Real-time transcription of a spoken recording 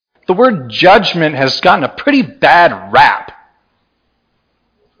the word judgment has gotten a pretty bad rap.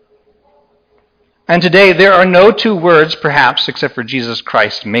 And today there are no two words, perhaps, except for Jesus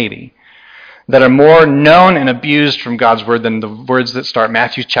Christ, maybe, that are more known and abused from God's word than the words that start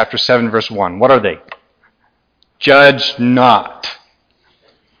Matthew chapter 7, verse 1. What are they? Judge not.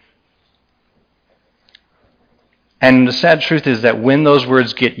 And the sad truth is that when those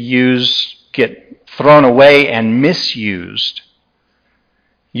words get thrown away and misused,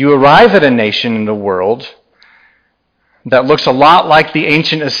 you arrive at a nation in the world that looks a lot like the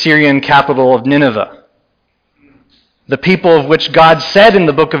ancient Assyrian capital of Nineveh. The people of which God said in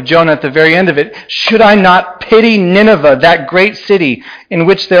the book of Jonah at the very end of it, should I not pity Nineveh, that great city in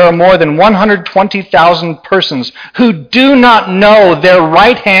which there are more than 120,000 persons who do not know their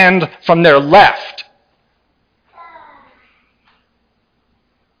right hand from their left?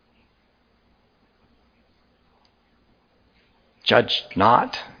 Judge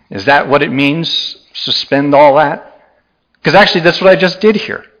not. Is that what it means? Suspend all that? Because actually that's what I just did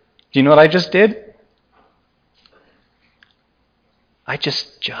here. Do you know what I just did? I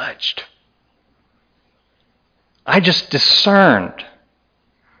just judged. I just discerned.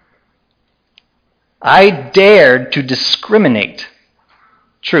 I dared to discriminate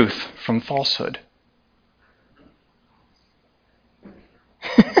truth from falsehood.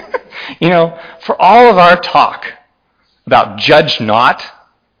 For all of our talk about judge not,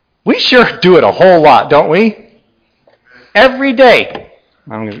 we sure do it a whole lot, don't we? Every day.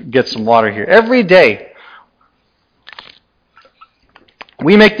 I'm going to get some water here. Every day.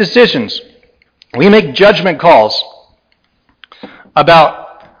 We make decisions. We make judgment calls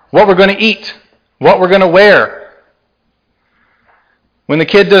about what we're going to eat, what we're going to wear. When the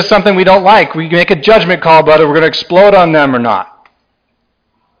kid does something we don't like, we make a judgment call about it. We're going to explode on them or not.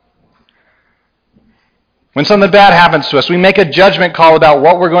 When something bad happens to us, we make a judgment call about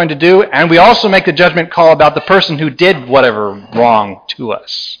what we're going to do, and we also make a judgment call about the person who did whatever wrong to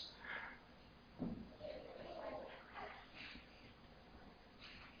us.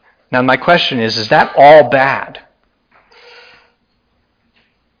 Now, my question is that all bad?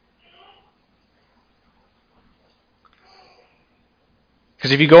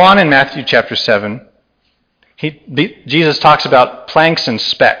 Because if you go on in Matthew chapter 7, Jesus talks about planks and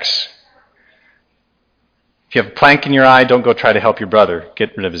specks. If you have a plank in your eye, don't go try to help your brother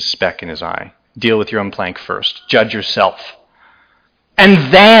get rid of his speck in his eye. Deal with your own plank first. Judge yourself.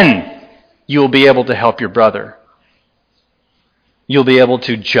 And then you'll be able to help your brother. You'll be able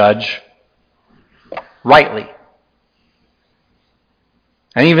to judge rightly.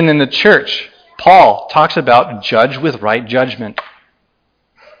 And even in the church, Paul talks about judge with right judgment.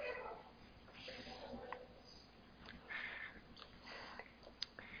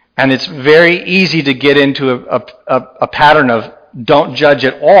 And it's very easy to get into a pattern of don't judge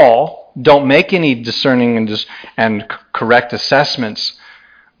at all, don't make any discerning and correct assessments,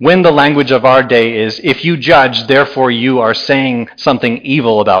 when the language of our day is, if you judge, therefore you are saying something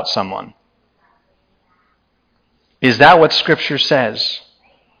evil about someone. Is that what Scripture says?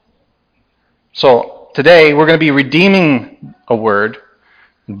 So today we're going to be redeeming a word,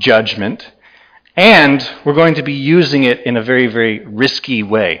 judgment, and we're going to be using it in a very, very risky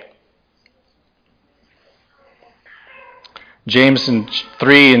way. James in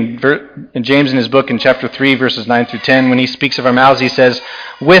his book in chapter 3, verses 9 through 10, when he speaks of our mouths, he says,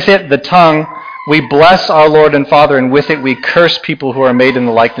 with it, the tongue, we bless our Lord and Father, and with it we curse people who are made in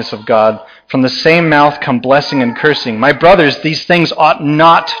the likeness of God. From the same mouth come blessing and cursing. My brothers, these things ought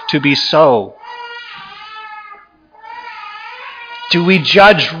not to be so. Do we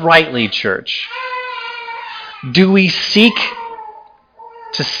judge rightly, church? Do we seek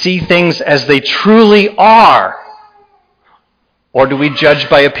to see things as they truly are? Or do we judge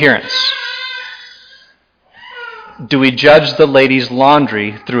by appearance? Do we judge the lady's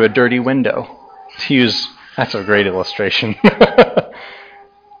laundry through a dirty window? That's a great illustration.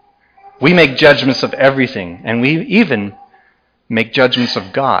 We make judgments of everything, and we even make judgments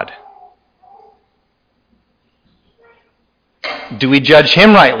of God. Do we judge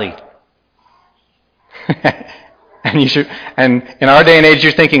Him rightly? And in our day and age,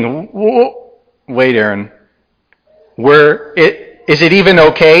 you're thinking, wait, Aaron, is it even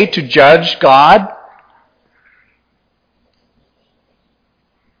okay to judge God?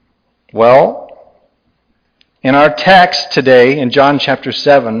 Well, in our text today, in John chapter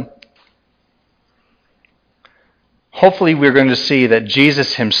 7, hopefully we're going to see that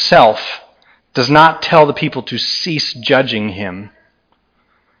Jesus Himself does not tell the people to cease judging Him,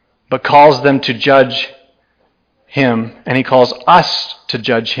 but calls them to judge Him, and He calls us to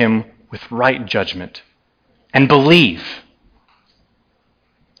judge Him with right judgment and believe.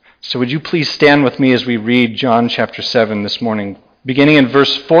 So would you please stand with me as we read John chapter 7 this morning, beginning in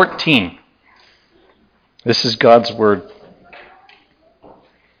verse 14. This is God's word.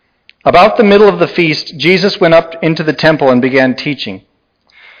 About the middle of the feast, Jesus went up into the temple and began teaching.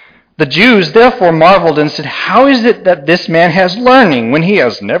 The Jews therefore marveled and said, "How is it that this man has learning when he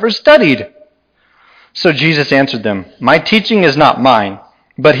has never studied?" So Jesus answered them, "My teaching is not mine,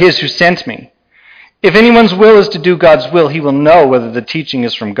 but his who sent me. If anyone's will is to do God's will, he will know whether the teaching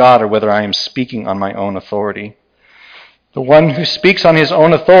is from God or whether I am speaking on my own authority. The one who speaks on his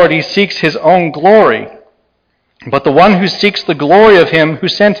own authority seeks his own glory. But the one who seeks the glory of him who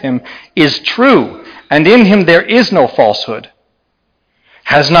sent him is true, and in him there is no falsehood.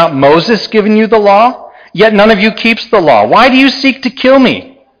 Has not Moses given you the law? Yet none of you keeps the law. Why do you seek to kill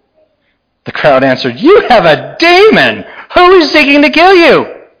me?" The crowd answered, "You have a demon! Who is seeking to kill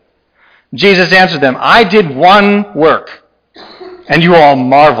you?" Jesus answered them, "I did one work, and you all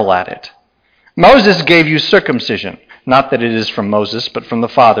marvel at it. Moses gave you circumcision, not that it is from Moses, but from the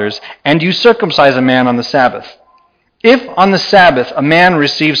fathers, and you circumcise a man on the Sabbath. If on the Sabbath a man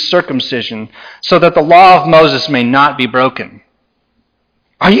receives circumcision, so that the law of Moses may not be broken.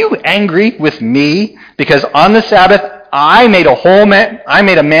 Are you angry with me because on the Sabbath I made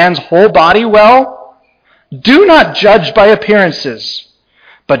a man's whole body well? Do not judge by appearances,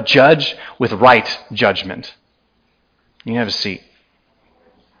 but judge with right judgment." You can have a seat.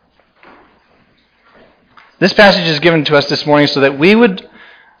 This passage is given to us this morning so that we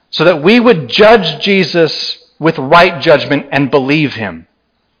would judge Jesus with right judgment and believe him.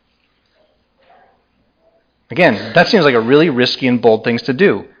 Again, that seems like a really risky and bold thing to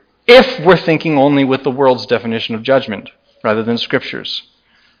do if we're thinking only with the world's definition of judgment rather than Scripture's.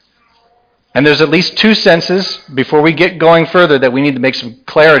 And there's at least two senses, before we get going further, that we need to make some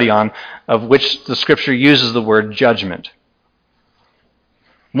clarity on, of which the Scripture uses the word judgment.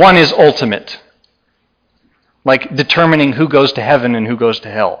 One is ultimate, like determining who goes to heaven and who goes to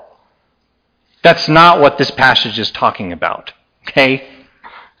hell. That's not what this passage is talking about, okay?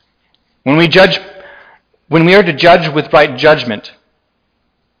 When we are to judge with right judgment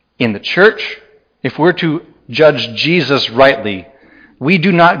in the church, if we're to judge Jesus rightly, we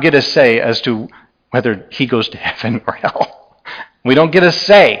do not get a say as to whether he goes to heaven or hell. We don't get a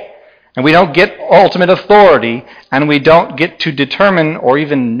say, and we don't get ultimate authority, and we don't get to determine or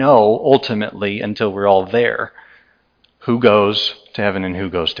even know ultimately until we're all there who goes to heaven and who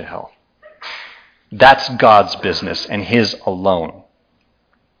goes to hell. That's God's business and his alone.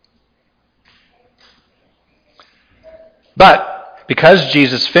 But because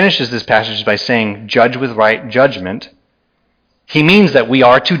Jesus finishes this passage by saying, "Judge with right judgment," he means that we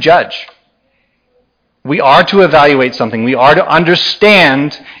are to judge. We are to evaluate something. We are to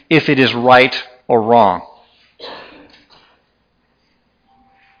understand if it is right or wrong.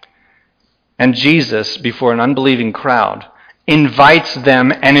 And Jesus, before an unbelieving crowd, invites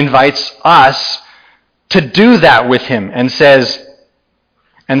them and invites us to do that with him and says,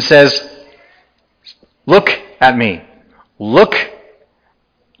 "Look at me.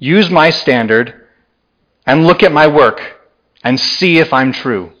 Use my standard and look at my work and see if I'm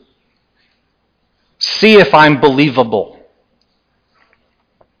true. See if I'm believable."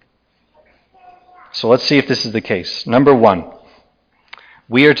 So let's see if this is the case. Number one,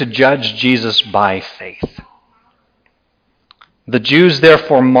 we are to judge Jesus by faith. The Jews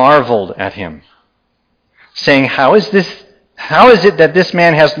therefore marveled at him, saying, How is it that this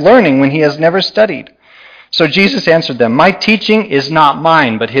man has learning when he has never studied?" So Jesus answered them, "My teaching is not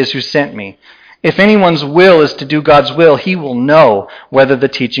mine, but his who sent me. If anyone's will is to do God's will, he will know whether the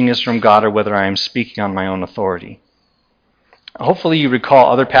teaching is from God or whether I am speaking on my own authority." Hopefully you recall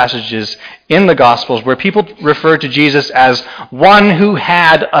other passages in the Gospels where people refer to Jesus as one who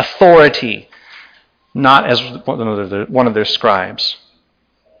had authority, not as one of their scribes.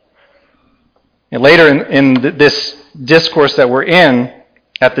 And later in this discourse that we're in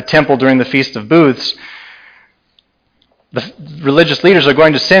at the temple during the Feast of Booths, the religious leaders are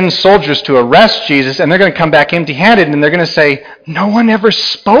going to send soldiers to arrest Jesus, and they're going to come back empty-handed, and they're going to say, "No one ever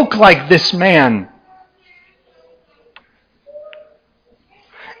spoke like this man."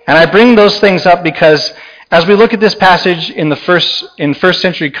 And I bring those things up because as we look at this passage in first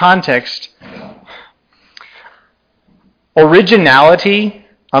century context, originality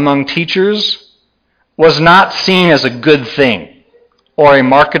among teachers was not seen as a good thing or a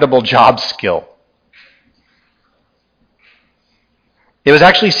marketable job skill. It was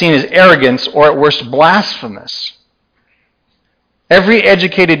actually seen as arrogance or at worst blasphemous. Every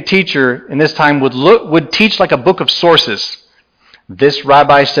educated teacher in this time would teach like a book of sources. This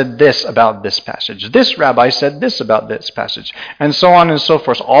rabbi said this about this passage. This rabbi said this about this passage. And so on and so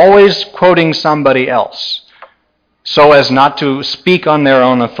forth. Always quoting somebody else so as not to speak on their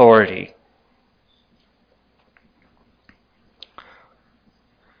own authority.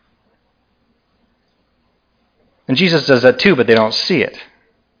 And Jesus does that too, but they don't see it.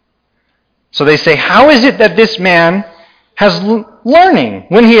 So they say, how is it that this man has learning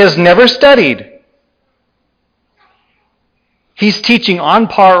when he has never studied? He's teaching on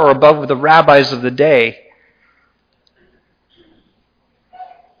par or above the rabbis of the day.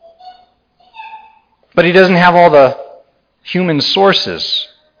 But he doesn't have all the human sources.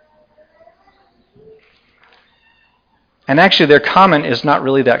 And actually their comment is not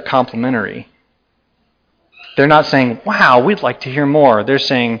really that complimentary. They're not saying, wow, we'd like to hear more. They're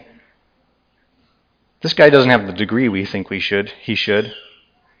saying, this guy doesn't have the degree we think he should.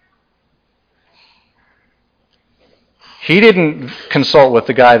 He didn't consult with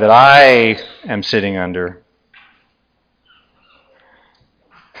the guy that I am sitting under.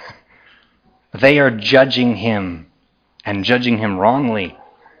 They are judging him, and judging him wrongly.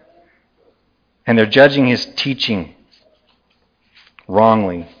 And they're judging his teaching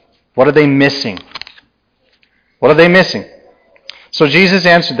wrongly. What are they missing? What are they missing? So Jesus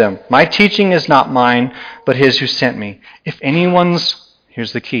answered them, my teaching is not mine, but his who sent me.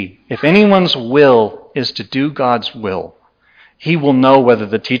 Here's the key. If anyone's will is to do God's will, he will know whether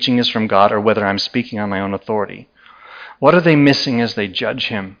the teaching is from God or whether I'm speaking on my own authority. What are they missing as they judge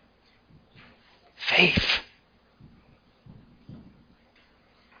him? Faith.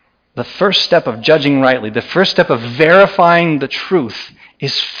 The first step of judging rightly, the first step of verifying the truth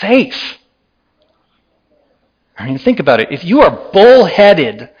is faith. I mean, think about it. If you are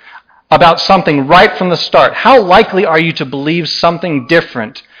bullheaded about something right from the start, how likely are you to believe something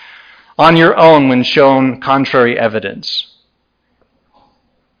different on your own when shown contrary evidence?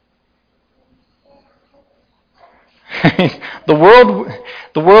 The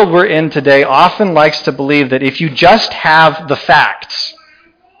world we're in today often likes to believe that if you just have the facts,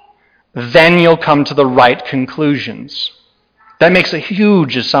 then you'll come to the right conclusions. That makes a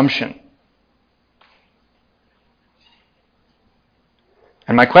huge assumption.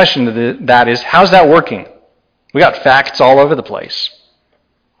 And my question to that is, how's that working? We got facts all over the place.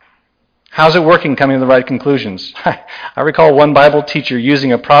 How's it working coming to the right conclusions? I recall one Bible teacher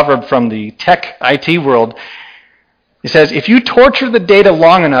using a proverb from the tech IT world. He says, if you torture the data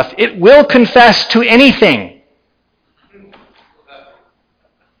long enough, it will confess to anything.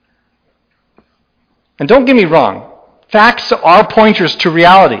 And don't get me wrong, facts are pointers to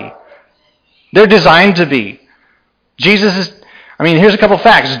reality. They're designed to be. Here's a couple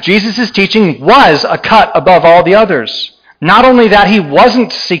facts. Jesus' teaching was a cut above all the others. Not only that, he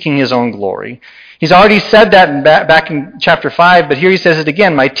wasn't seeking his own glory. He's already said that back in chapter 5, but here he says it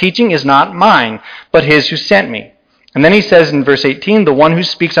again. My teaching is not mine, but his who sent me. And then he says in verse 18, the one who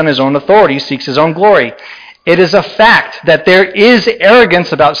speaks on his own authority seeks his own glory. It is a fact that there is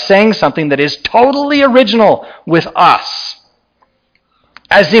arrogance about saying something that is totally original with us.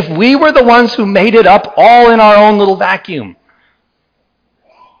 As if we were the ones who made it up all in our own little vacuum.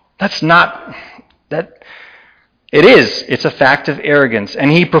 It's a fact of arrogance.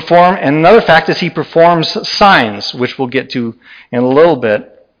 And another fact is he performs signs, which we'll get to in a little bit,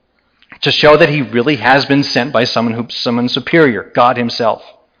 to show that he really has been sent by someone superior, God himself.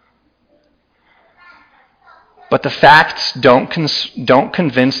 But the facts don't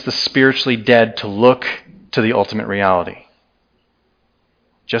convince the spiritually dead to look to the ultimate reality.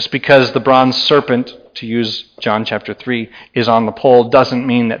 Just because the bronze serpent, to use John chapter 3, is on the pole doesn't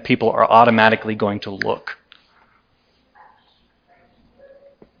mean that people are automatically going to look.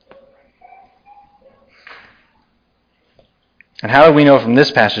 And how do we know from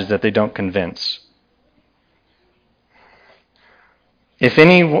this passage that they don't convince?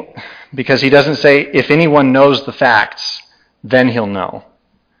 Because he doesn't say, if anyone knows the facts, then he'll know.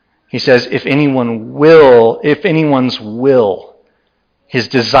 He says, if anyone's will, his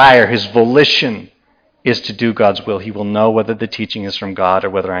desire, his volition is to do God's will, he will know whether the teaching is from God or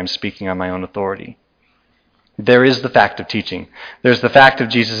whether I'm speaking on my own authority. There is the fact of teaching. There's the fact of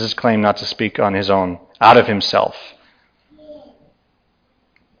Jesus' claim not to speak on his own, out of himself.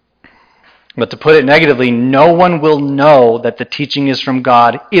 But to put it negatively, no one will know that the teaching is from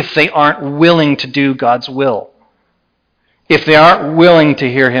God if they aren't willing to do God's will. If they aren't willing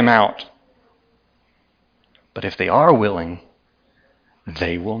to hear him out. But if they are willing,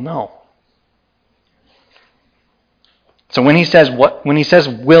 they will know. So when he says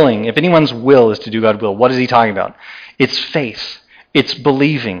willing, if anyone's will is to do God's will, what is he talking about? It's faith. It's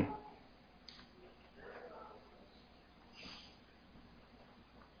believing.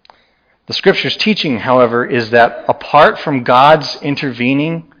 The Scripture's teaching, however, is that apart from God's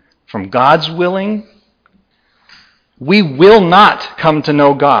intervening, from God's willing, we will not come to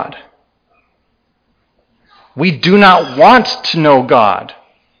know God. We do not want to know God.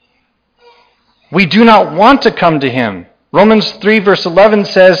 We do not want to come to Him. Romans 3 verse 11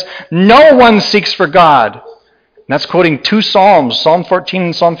 says, no one seeks for God. And that's quoting two Psalms, Psalm 14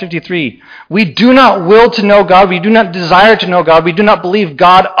 and Psalm 53. We do not will to know God. We do not desire to know God. We do not believe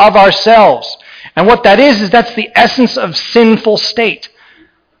God of ourselves. And what that is that's the essence of sinful state.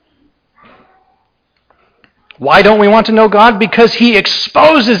 Why don't we want to know God? Because He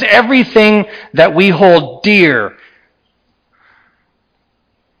exposes everything that we hold dear.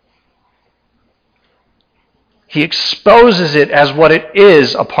 He exposes it as what it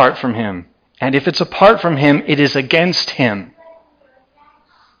is apart from Him. And if it's apart from Him, it is against Him.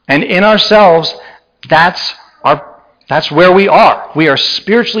 And in ourselves, that's where we are. We are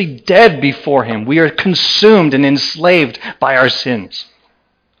spiritually dead before Him. We are consumed and enslaved by our sins.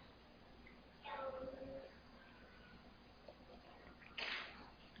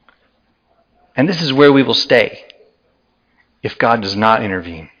 And this is where we will stay if God does not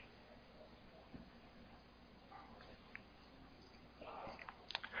intervene.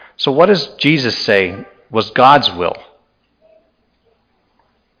 So what does Jesus say was God's will?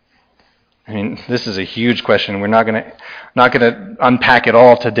 I mean, this is a huge question. We're not going to unpack it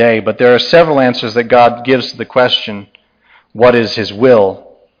all today, but there are several answers that God gives to the question, what is His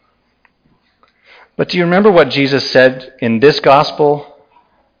will? But do you remember what Jesus said in this gospel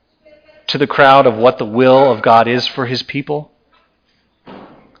to the crowd of what the will of God is for His people?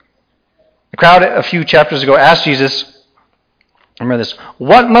 The crowd a few chapters ago asked Jesus, remember this,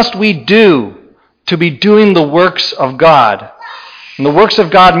 what must we do to be doing the works of God? And the works of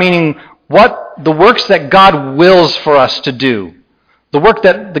God meaning the works that God wills for us to do. The work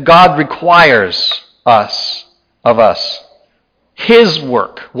that the God requires of us. His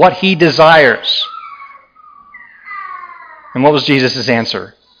work, what He desires. And what was Jesus'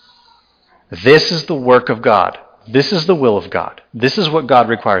 answer? This is the work of God. This is the will of God. This is what God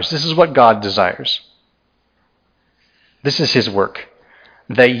requires. This is what God desires. This is His work,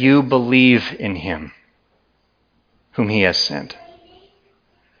 that you believe in Him, whom He has sent.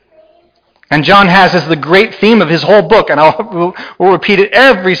 And John has as the great theme of his whole book, and we'll repeat it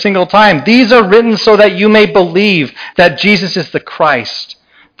every single time. These are written so that you may believe that Jesus is the Christ,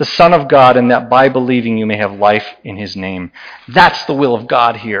 the Son of God, and that by believing you may have life in His name. That's the will of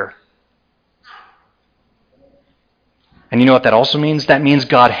God here. And you know what that also means? That means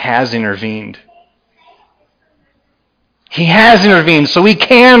God has intervened. He has intervened, so we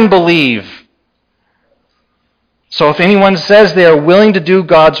can believe. So if anyone says they are willing to do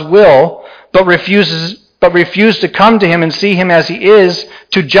God's will, but refuse to come to Him and see Him as He is,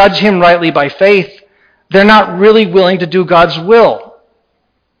 to judge Him rightly by faith, they're not really willing to do God's will.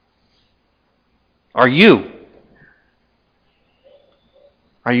 Are you?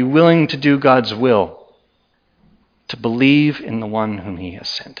 Are you willing to do God's will? To believe in the one whom He has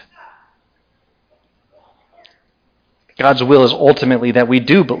sent? God's will is ultimately that we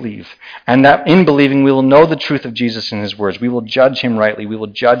do believe, and that in believing we will know the truth of Jesus and His words. We will judge Him rightly. We will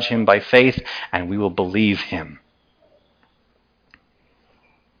judge Him by faith, and we will believe Him.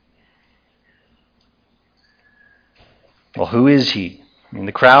 Well, who is He? I mean,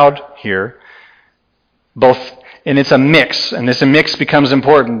 the crowd here, and it's a mix, and this mix becomes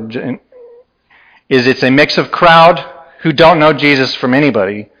important. It's a mix of crowd who don't know Jesus from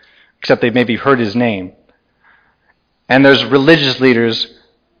anybody, except they've maybe heard His name. And there's religious leaders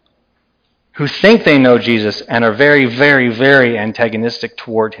who think they know Jesus and are very, very, very antagonistic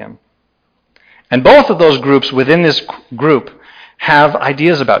toward Him. And both of those groups within this group have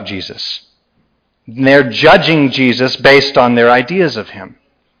ideas about Jesus. They're judging Jesus based on their ideas of Him.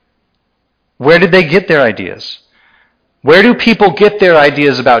 Where did they get their ideas? Where do people get their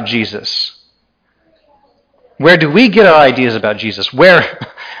ideas about Jesus? Where do we get our ideas about Jesus?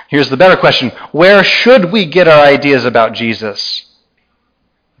 Here's the better question. Where should we get our ideas about Jesus?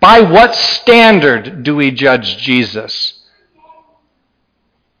 By what standard do we judge Jesus?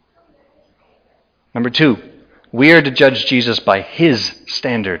 Number 2, we are to judge Jesus by His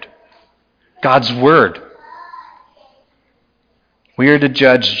standard, God's Word. We are to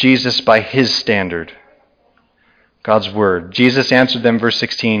judge Jesus by His standard, God's Word. Jesus answered them, verse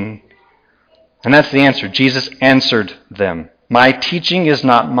 16, and that's the answer. Jesus answered them. My teaching is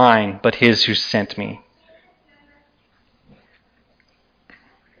not mine, but His who sent me.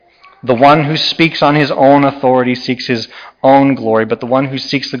 The one who speaks on his own authority seeks his own glory, but the one who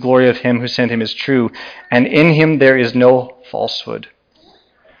seeks the glory of Him who sent him is true, and in Him there is no falsehood.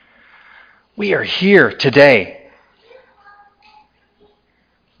 We are here today.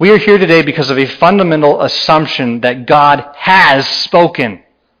 We are here today because of a fundamental assumption that God has spoken.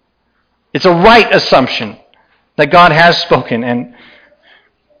 It's a right assumption that God has spoken, and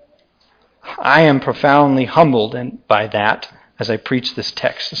I am profoundly humbled by that as I preach this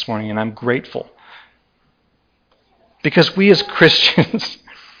text this morning, and I'm grateful. Because we as Christians,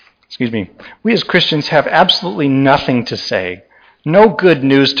 we as Christians have absolutely nothing to say, no good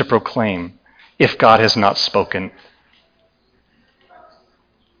news to proclaim if God has not spoken.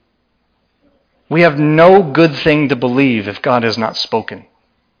 We have no good thing to believe if God has not spoken.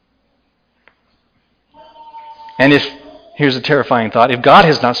 And here's a terrifying thought, if God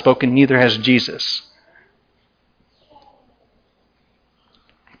has not spoken, neither has Jesus.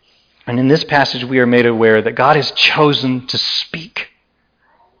 And in this passage, we are made aware that God has chosen to speak.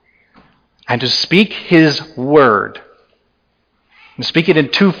 And to speak His word. And speak it in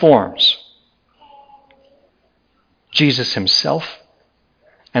two forms. Jesus Himself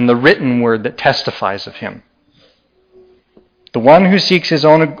and the written word that testifies of Him. The one who seeks his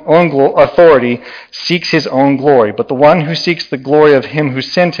own authority seeks his own glory, but the one who seeks the glory of Him who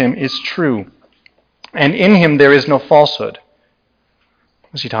sent Him is true. And in Him there is no falsehood.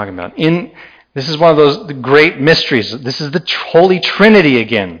 What's he talking about? This is one of those great mysteries. This is the Holy Trinity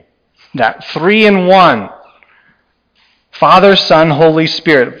again. That 3 in 1. Father, Son, Holy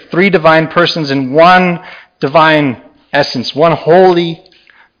Spirit. 3 divine persons in one divine essence. One holy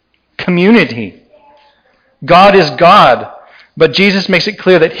community. God is God. But Jesus makes it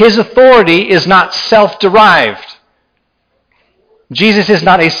clear that His authority is not self-derived. Jesus is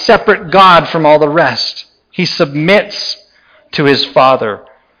not a separate God from all the rest. He submits to His Father.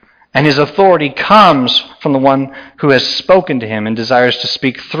 And His authority comes from the one who has spoken to Him and desires to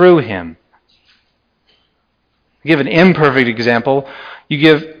speak through Him. To give an imperfect example,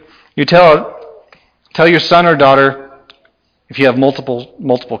 you tell your son or daughter, if you have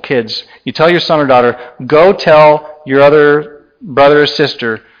multiple kids, you tell your son or daughter, go tell your other brother or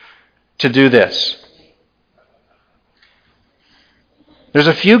sister to do this. There's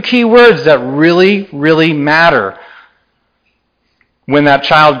a few key words that really, really matter when that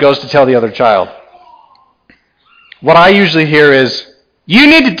child goes to tell the other child. What I usually hear is, you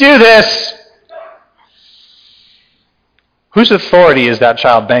need to do this. Whose authority is that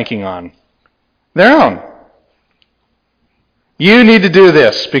child banking on? Their own. You need to do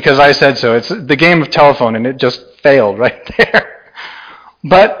this because I said so. It's the game of telephone and it just failed right there.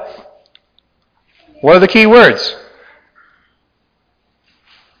 But what are the key words?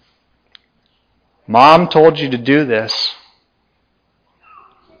 Mom told you to do this.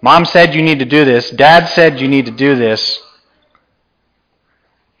 Mom said you need to do this. Dad said you need to do this.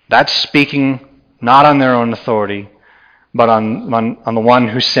 That's speaking not on their own authority, but on the one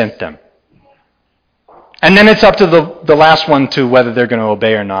who sent them. And then it's up to the last one to whether they're going to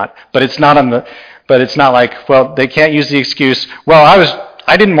obey or not. But it's not like, well, they can't use the excuse, well,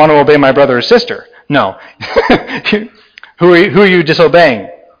 I didn't want to obey my brother or sister. No. Who are you disobeying?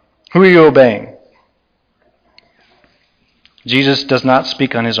 Who are you obeying? Jesus does not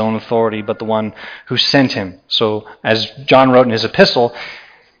speak on His own authority, but the one who sent Him. So, as John wrote in his epistle,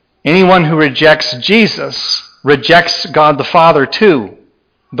 anyone who rejects Jesus rejects God the Father too,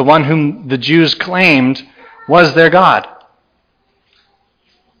 the one whom the Jews claimed was their God.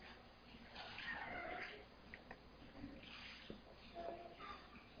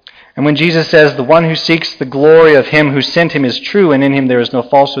 And when Jesus says, the one who seeks the glory of Him who sent Him is true, and in Him there is no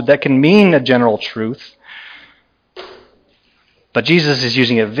falsehood, that can mean a general truth. But Jesus is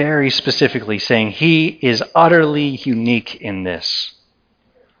using it very specifically, saying He is utterly unique in this.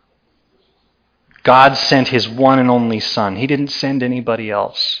 God sent His one and only Son. He didn't send anybody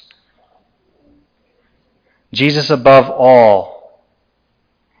else. Jesus, above all,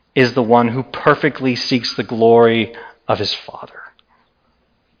 is the one who perfectly seeks the glory of His Father.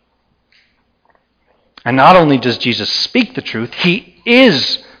 And not only does Jesus speak the truth, He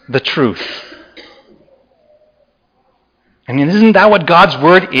is the truth. I mean, isn't that what God's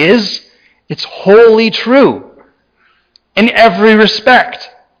Word is? It's wholly true in every respect.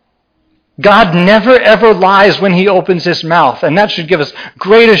 God never ever lies when He opens His mouth, and that should give us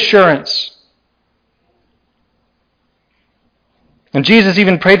great assurance. And Jesus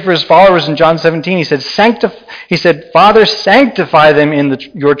even prayed for His followers in John 17. He said, Father, sanctify them in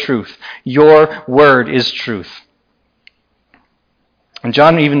your truth. Your word is truth. And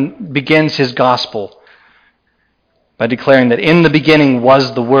John even begins his gospel by declaring that in the beginning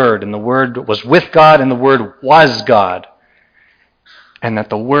was the Word, and the Word was with God, and the Word was God, and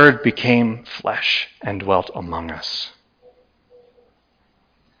that the Word became flesh and dwelt among us.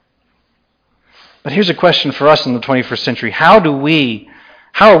 But here's a question for us in the 21st century. How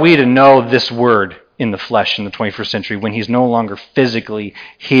are we to know this word in the flesh in the 21st century when he's no longer physically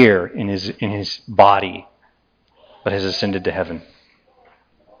here in his body, but has ascended to heaven?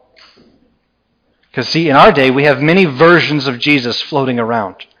 Because see, in our day, we have many versions of Jesus floating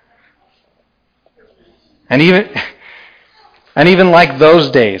around. And even like those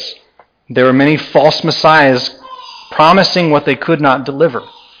days, there were many false messiahs promising what they could not deliver.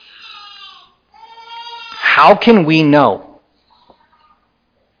 How can we know?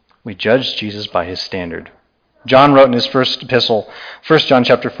 We judge Jesus by his standard. John wrote in his first epistle, 1 John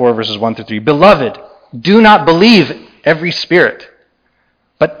chapter 4, verses 1 through 3, "Beloved, do not believe every spirit,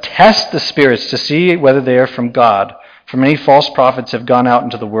 but test the spirits to see whether they are from God. For many false prophets have gone out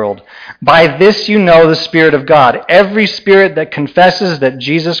into the world. By this you know the Spirit of God. Every spirit that confesses that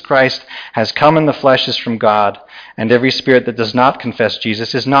Jesus Christ has come in the flesh is from God, and every spirit that does not confess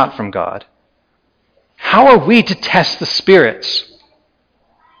Jesus is not from God." How are we to test the spirits?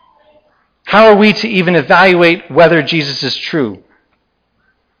 How are we to even evaluate whether Jesus is true?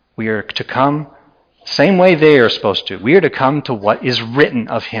 We are to come the same way they are supposed to. We are to come to what is written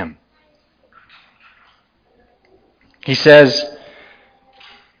of him. He says,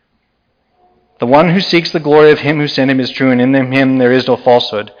 "The one who seeks the glory of him who sent him is true, and in him there is no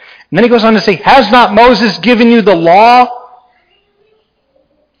falsehood." And then he goes on to say, "Has not Moses given you the law?"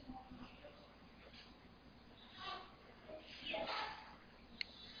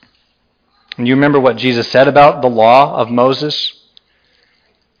 And you remember what Jesus said about the law of Moses?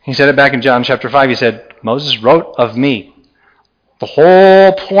 He said it back in John chapter 5. He said, "Moses wrote of me." The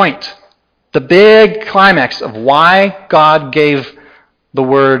whole point, the big climax of why God gave the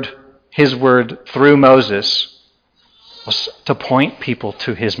word, his word through Moses, was to point people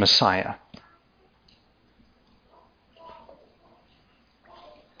to his Messiah.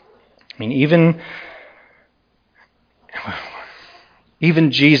 I mean, even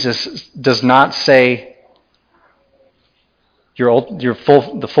Jesus does not say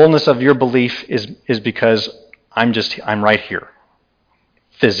the fullness of your belief is because I'm right here,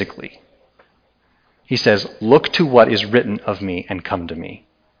 physically. He says, "Look to what is written of me and come to me."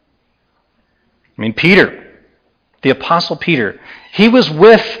 I mean, Peter, the Apostle Peter, he was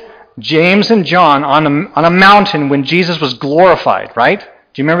with James and John on a mountain when Jesus was glorified, right?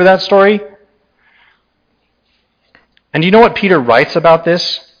 Do you remember that story? And do you know what Peter writes about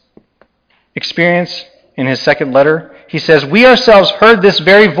this experience in his second letter? He says, "We ourselves heard this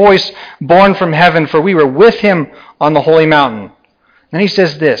very voice born from heaven, for we were with him on the holy mountain." Then he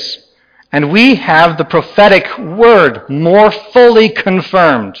says this, "And we have the prophetic word more fully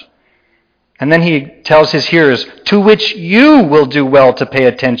confirmed." And then he tells his hearers, "To which you will do well to pay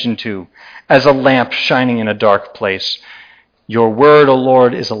attention to, as a lamp shining in a dark place. Your word, O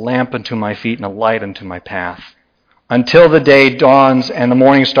Lord, is a lamp unto my feet and a light unto my path. Until the day dawns and the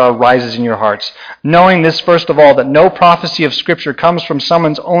morning star rises in your hearts, knowing this first of all, that no prophecy of Scripture comes from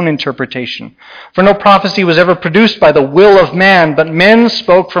someone's own interpretation. For no prophecy was ever produced by the will of man, but men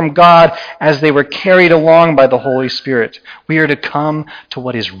spoke from God as they were carried along by the Holy Spirit." We are to come to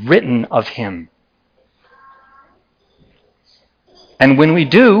what is written of him. And when we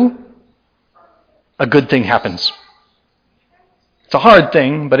do, a good thing happens. It's a hard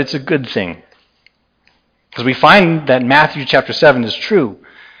thing, but it's a good thing. Because we find that Matthew chapter 7 is true.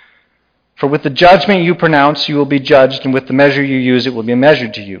 "For with the judgment you pronounce, you will be judged, and with the measure you use, it will be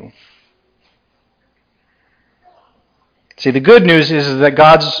measured to you." See, the good news is that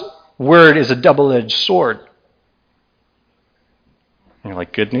God's word is a double-edged sword. You're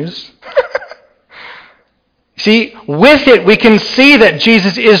like, good news? See, with it we can see that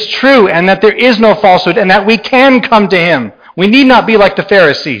Jesus is true and that there is no falsehood and that we can come to him. We need not be like the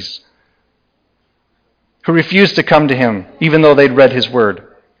Pharisees, who refused to come to him, even though they'd read his word.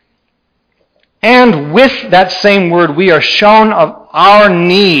 And with that same word, we are shown of our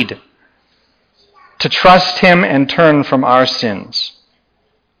need to trust him and turn from our sins.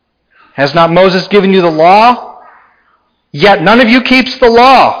 "Has not Moses given you the law? Yet none of you keeps the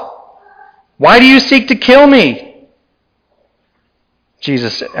law. Why do you seek to kill me?"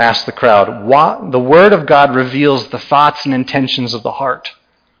 Jesus asked the crowd. The word of God reveals the thoughts and intentions of the heart.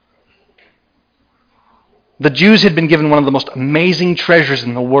 The Jews had been given one of the most amazing treasures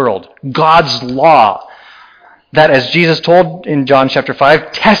in the world, God's law, that, as Jesus told in John chapter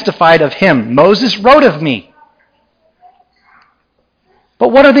 5, testified of him. "Moses wrote of me." But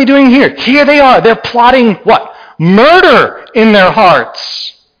what are they doing here? Here they are. They're plotting what? Murder in their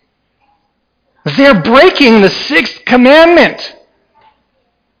hearts. They're breaking the sixth commandment,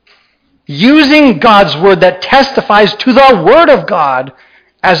 using God's word that testifies to the word of God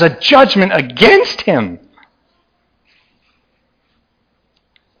as a judgment against him.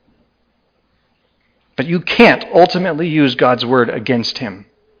 But you can't ultimately use God's word against him.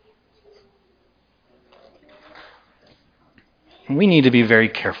 We need to be very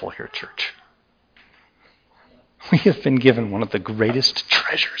careful here, church. We have been given one of the greatest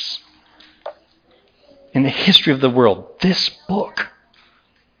treasures in the history of the world, this book,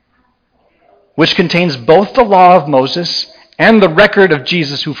 which contains both the law of Moses and the record of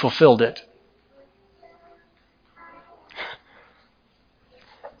Jesus who fulfilled it.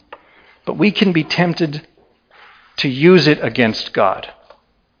 But we can be tempted to use it against God.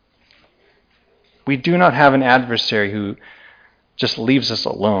 We do not have an adversary who just leaves us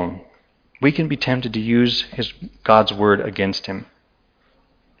alone. We can be tempted to use God's word against him.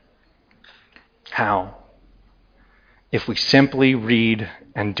 How? If we simply read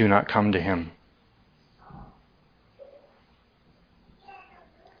and do not come to him.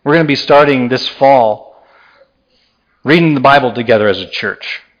 We're going to be starting this fall reading the Bible together as a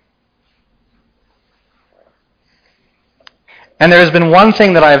church. And there has been one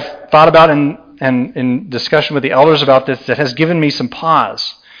thing that I've thought about and in discussion with the elders about this that has given me some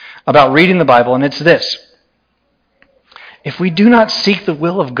pause about reading the Bible, and it's this. If we do not seek the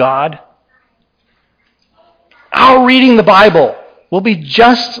will of God, our reading the Bible will be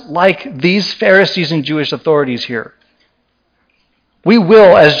just like these Pharisees and Jewish authorities here. We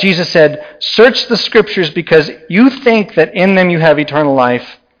will, as Jesus said, search the Scriptures because you think that in them you have eternal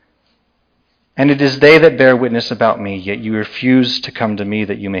life, and it is they that bear witness about me, yet you refuse to come to me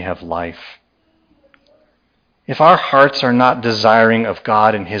that you may have life. If our hearts are not desiring of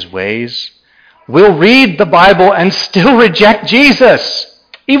God and his ways, we'll read the Bible and still reject Jesus,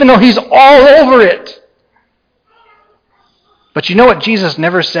 even though he's all over it. But you know what Jesus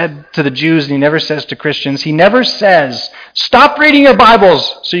never said to the Jews and he never says to Christians? He never says, stop reading your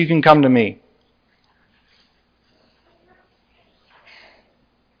Bibles so you can come to me.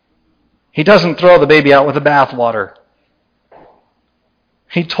 He doesn't throw the baby out with the bathwater.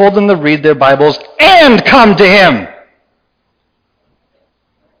 He told them to read their Bibles and come to him,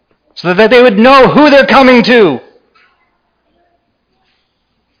 so that they would know who they're coming to.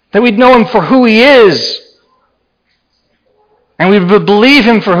 That we'd know him for who he is. And we would believe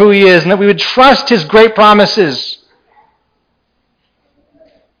him for who he is, and that we would trust his great promises.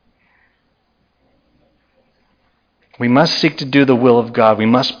 We must seek to do the will of God. We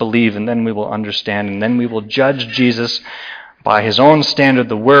must believe, and then we will understand, and then we will judge Jesus by his own standard,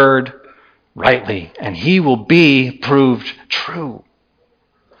 the word, rightly, and he will be proved true.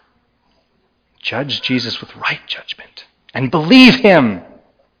 Judge Jesus with right judgment, and believe him.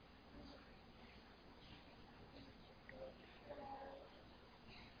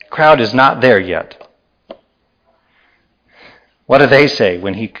 Crowd is not there yet. What do they say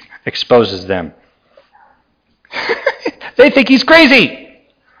when he exposes them? They think he's crazy.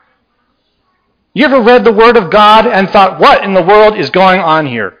 You ever read the Word of God and thought, what in the world is going on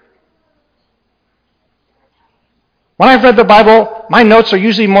here? When I've read the Bible, my notes are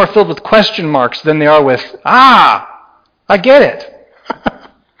usually more filled with question marks than they are with, I get it.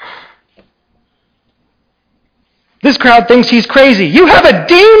 This crowd thinks he's crazy. You have a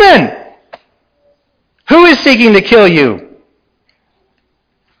demon! Who is seeking to kill you?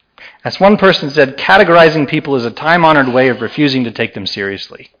 As one person said, categorizing people is a time-honored way of refusing to take them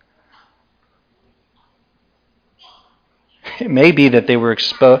seriously. It may be that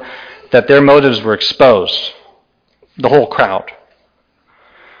that their motives were exposed, the whole crowd.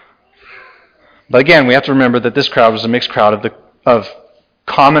 But again, we have to remember that this crowd was a mixed crowd of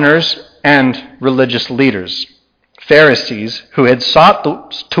commoners and religious leaders. Pharisees who had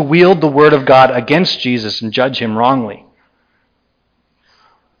sought to wield the word of God against Jesus and judge him wrongly.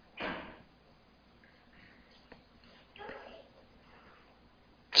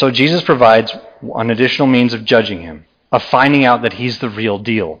 So Jesus provides an additional means of judging him, of finding out that he's the real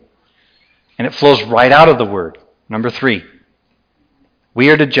deal. And it flows right out of the word. Number 3, we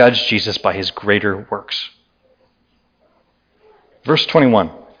are to judge Jesus by his greater works. Verse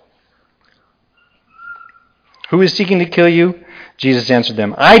 21. Who is seeking to kill you? Jesus answered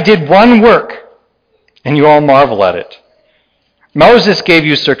them, I did one work, and you all marvel at it. Moses gave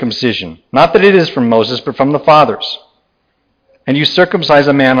you circumcision, not that it is from Moses, but from the fathers. And you circumcise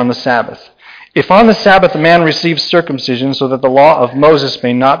a man on the Sabbath. If on the Sabbath a man receives circumcision so that the law of Moses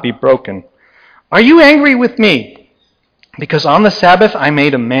may not be broken, are you angry with me? Because on the Sabbath I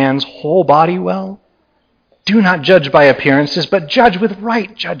made a man's whole body well? Do not judge by appearances, but judge with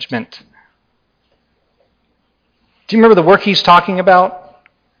right judgment. Do you remember the work he's talking about?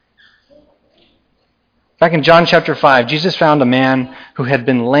 Back in John chapter 5, Jesus found a man who had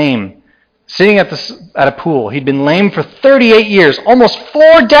been lame, sitting at a pool. He'd been lame for 38 years, almost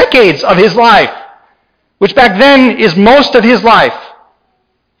 4 decades of his life, which back then is most of his life.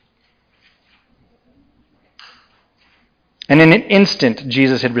 And in an instant,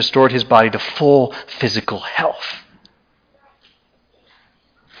 Jesus had restored his body to full physical health.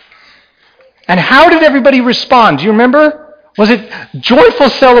 And how did everybody respond? Do you remember? Was it joyful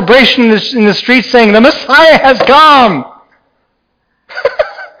celebration in the streets saying, the Messiah has come?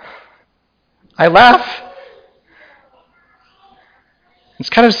 I laugh. It's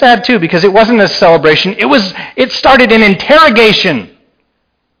kind of sad too, because it wasn't a celebration. It started an interrogation.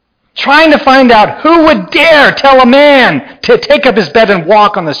 Trying to find out who would dare tell a man to take up his bed and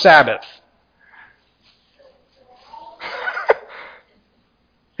walk on the Sabbath.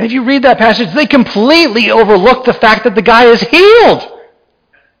 And if you read that passage, they completely overlook the fact that the guy is healed.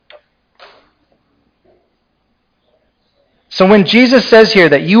 So when Jesus says here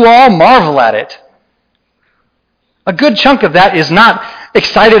that you all marvel at it, a good chunk of that is not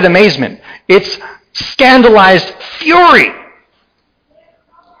excited amazement. It's scandalized fury.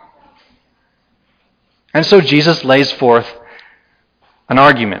 And so Jesus lays forth an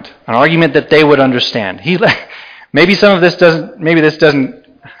argument that they would understand. Maybe this doesn't,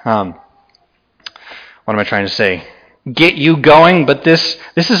 what am I trying to say? Get you going, but this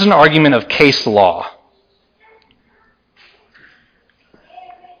is an argument of case law.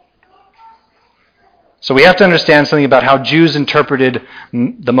 So we have to understand something about how Jews interpreted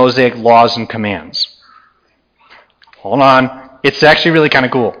the Mosaic laws and commands. Hold on. It's actually really kind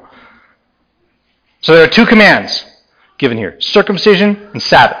of cool. So there are 2 commands given here, circumcision and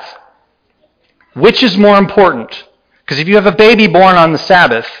Sabbath. Which is more important? Because if you have a baby born on the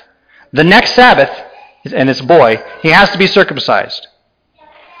Sabbath, the next Sabbath, and it's a boy, he has to be circumcised.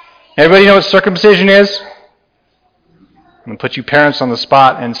 Everybody know what circumcision is? I'm going to put you parents on the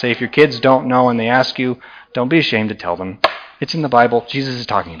spot and say if your kids don't know and they ask you, don't be ashamed to tell them. It's in the Bible. Jesus is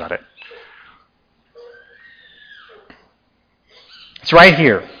talking about it. It's right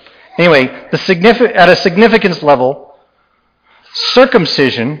here. Anyway, at a significance level,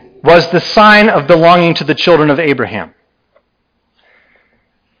 circumcision was the sign of belonging to the children of Abraham,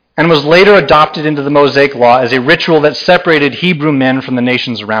 and was later adopted into the Mosaic Law as a ritual that separated Hebrew men from the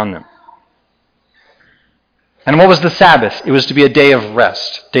nations around them. And what was the Sabbath? It was to be a day of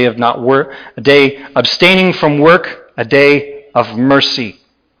rest, a day of not work, a day abstaining from work, a day of mercy.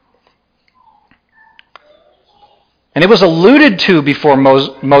 And it was alluded to before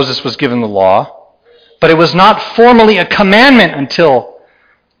Moses was given the law, but it was not formally a commandment until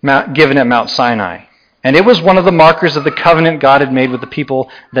given at Mount Sinai. And it was one of the markers of the covenant God had made with the people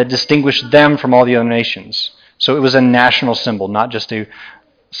that distinguished them from all the other nations. So it was a national symbol, not just a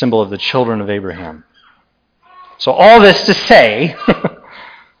symbol of the children of Abraham. So all this to say,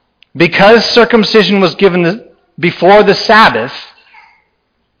 because circumcision was given before the Sabbath,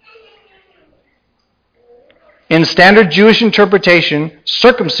 in standard Jewish interpretation,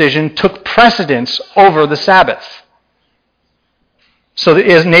 circumcision took precedence over the Sabbath. So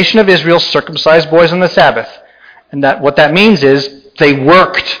the nation of Israel circumcised boys on the Sabbath. And what that means is they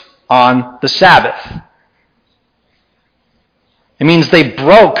worked on the Sabbath. It means they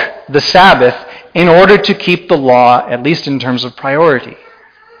broke the Sabbath in order to keep the law, at least in terms of priority.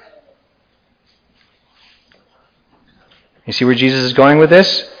 You see where Jesus is going with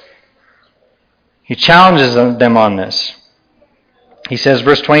this? He challenges them on this. He says,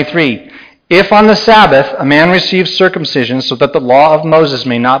 verse 23, if on the Sabbath a man receives circumcision so that the law of Moses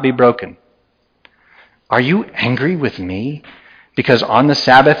may not be broken, are you angry with me because on the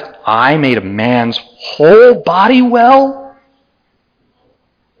Sabbath I made a man's whole body well?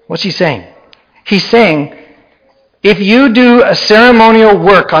 What's he saying? He's saying, if you do a ceremonial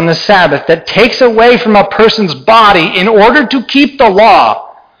work on the Sabbath that takes away from a person's body in order to keep the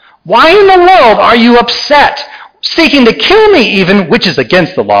law, why in the world are you upset, seeking to kill me even, which is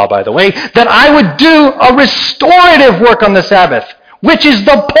against the law, by the way, that I would do a restorative work on the Sabbath, which is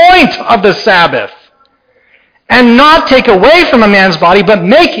the point of the Sabbath, and not take away from a man's body, but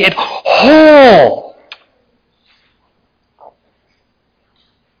make it whole?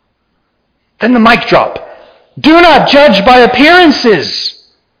 Then the mic drop. Do not judge by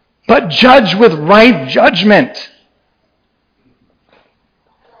appearances, but judge with right judgment.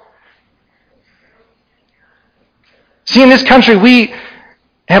 See, in this country, we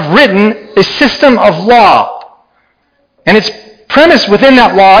have written a system of law. And its premise within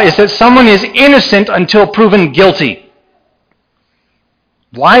that law is that someone is innocent until proven guilty.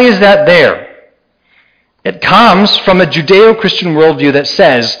 Why is that there? It comes from a Judeo-Christian worldview that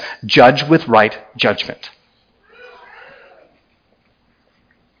says, judge with right judgment.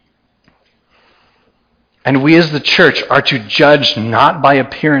 And we as the church are to judge not by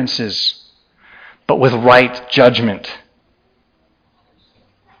appearances, but with right judgment.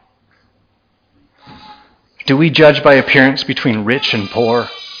 Do we judge by appearance between rich and poor?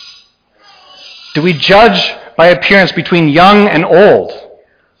 Do we judge by appearance between young and old?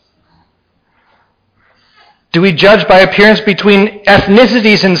 Do we judge by appearance between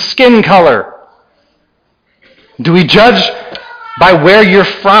ethnicities and skin color? Do we judge by where you're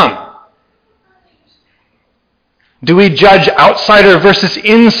from? Do we judge outsider versus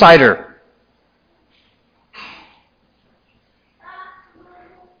insider?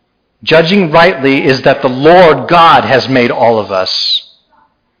 Judging rightly is that the Lord God has made all of us.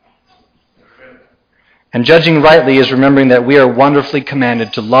 And judging rightly is remembering that we are wonderfully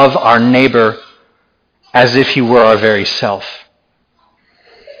commanded to love our neighbor as if he were our very self.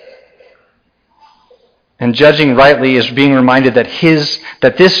 And judging rightly is being reminded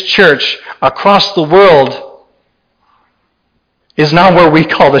that this church across the world is not where we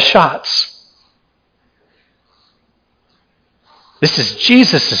call the shots. This is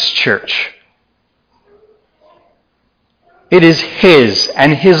Jesus' church. It is His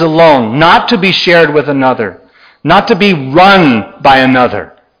and His alone, not to be shared with another, not to be run by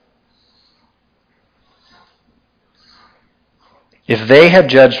another. If they had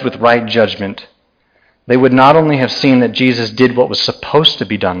judged with right judgment, they would not only have seen that Jesus did what was supposed to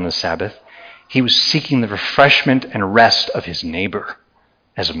be done on the Sabbath, He was seeking the refreshment and rest of His neighbor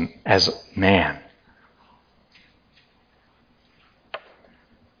as man.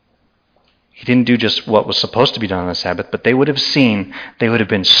 He didn't do just what was supposed to be done on the Sabbath, but they would have seen, they would have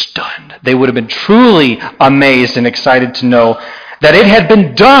been stunned. They would have been truly amazed and excited to know that it had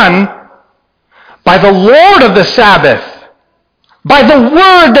been done by the Lord of the Sabbath, by the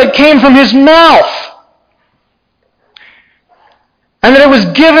word that came from His mouth. And that it was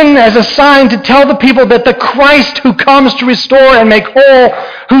given as a sign to tell the people that the Christ who comes to restore and make whole,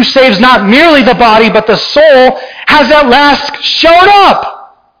 who saves not merely the body but the soul, has at last showed up.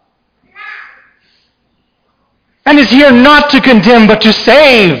 And is here not to condemn but to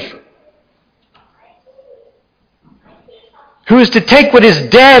save. Who is to take what is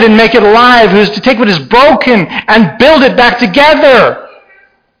dead and make it alive. Who is to take what is broken and build it back together.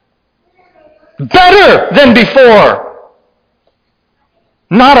 Better than before.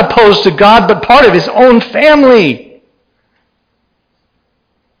 Not opposed to God, but part of His own family.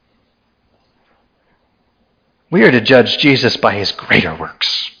 We are to judge Jesus by His greater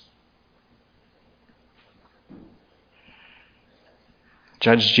works.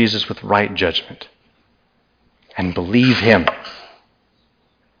 Judge Jesus with right judgment. And believe Him.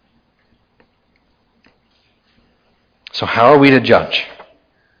 So how are we to judge?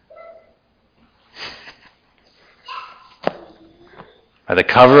 By the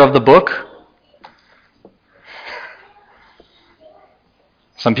cover of the book?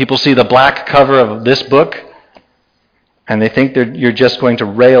 Some people see the black cover of this book and they think you're just going to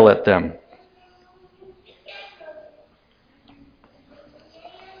rail at them.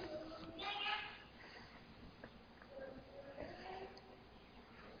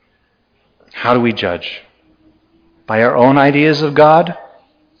 How do we judge? By our own ideas of God?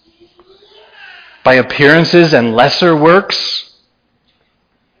 By appearances and lesser works?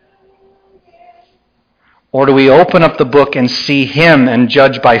 Or do we open up the book and see Him and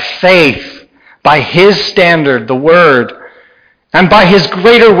judge by faith, by His standard, the Word, and by His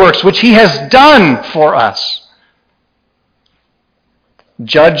greater works, which He has done for us?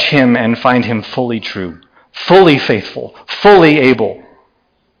 Judge Him and find Him fully true, fully faithful, fully able.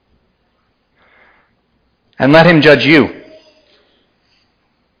 And let Him judge you.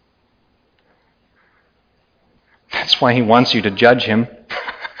 That's why He wants you to judge Him.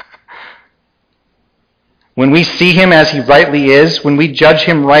 When we see Him as He rightly is, when we judge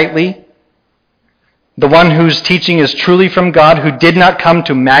Him rightly, the one whose teaching is truly from God, who did not come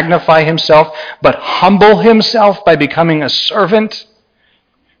to magnify Himself, but humble Himself by becoming a servant.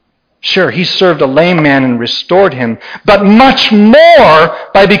 Sure, He served a lame man and restored him, but much more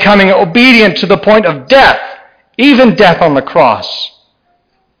by becoming obedient to the point of death, even death on the cross.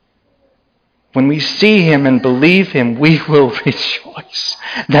 When we see Him and believe Him, we will rejoice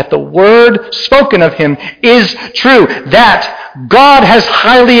that the word spoken of Him is true, that God has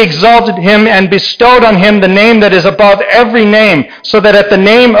highly exalted Him and bestowed on Him the name that is above every name, so that at the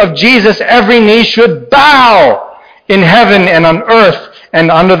name of Jesus every knee should bow in heaven and on earth and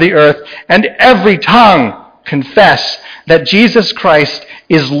under the earth, and every tongue confess that Jesus Christ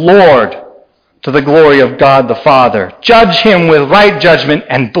is Lord, to the glory of God the Father. Judge him with right judgment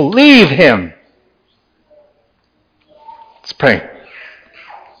and believe him. Let's pray.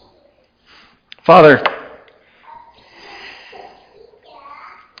 Father,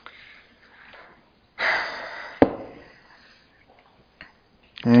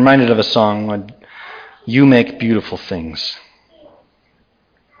 I'm reminded of a song when you make beautiful things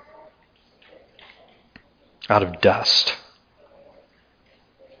out of dust.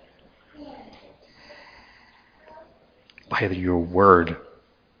 By your word,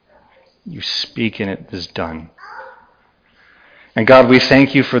 you speak and it is done. And God, we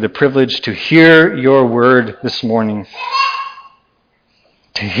thank you for the privilege to hear your word this morning.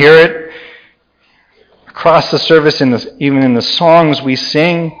 To hear it across the service, even in the songs we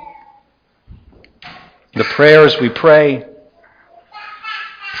sing, the prayers we pray.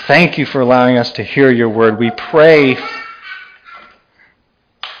 Thank you for allowing us to hear your word. We pray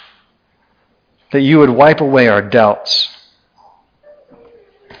that you would wipe away our doubts.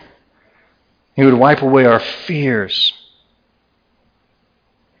 You would wipe away our fears.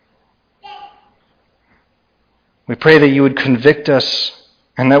 We pray that you would convict us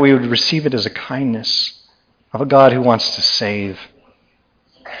and that we would receive it as a kindness of a God who wants to save.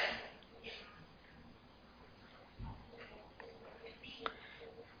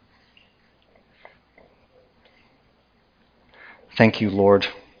 Thank you, Lord,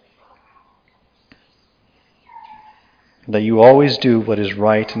 that you always do what is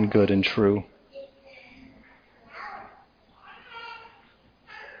right and good and true.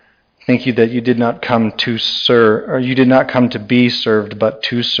 Thank you that you did not come to serve, or you did not come to be served, but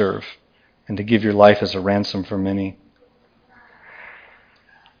to serve, and to give your life as a ransom for many.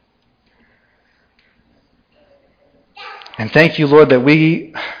 And thank you, Lord, that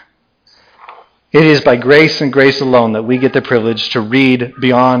it is by grace and grace alone that we get the privilege to read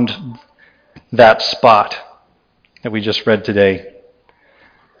beyond that spot that we just read today.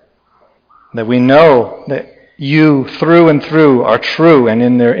 That we know that you, through and through, are true, and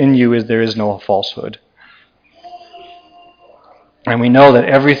in you there is no falsehood. And we know that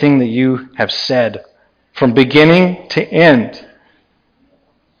everything that you have said, from beginning to end,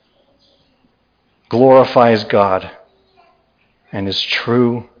 glorifies God and is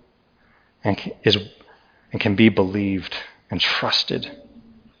true and can be believed and trusted.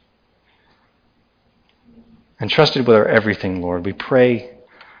 And trusted with our everything, Lord. We pray,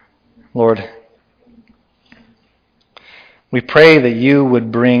 Lord, we pray that you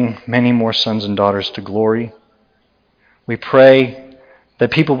would bring many more sons and daughters to glory. We pray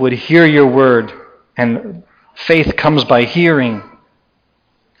that people would hear your word, and faith comes by hearing.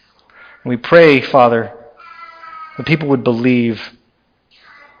 We pray, Father, that people would believe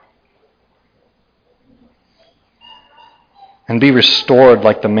and be restored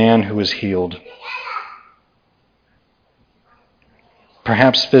like the man who was healed.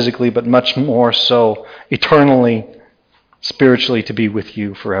 Perhaps physically, but much more so eternally, spiritually, to be with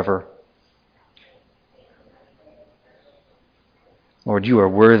you forever. Lord, you are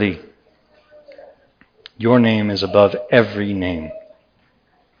worthy. Your name is above every name.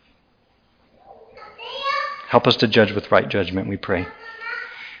 Help us to judge with right judgment, we pray.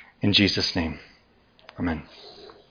 In Jesus' name, amen.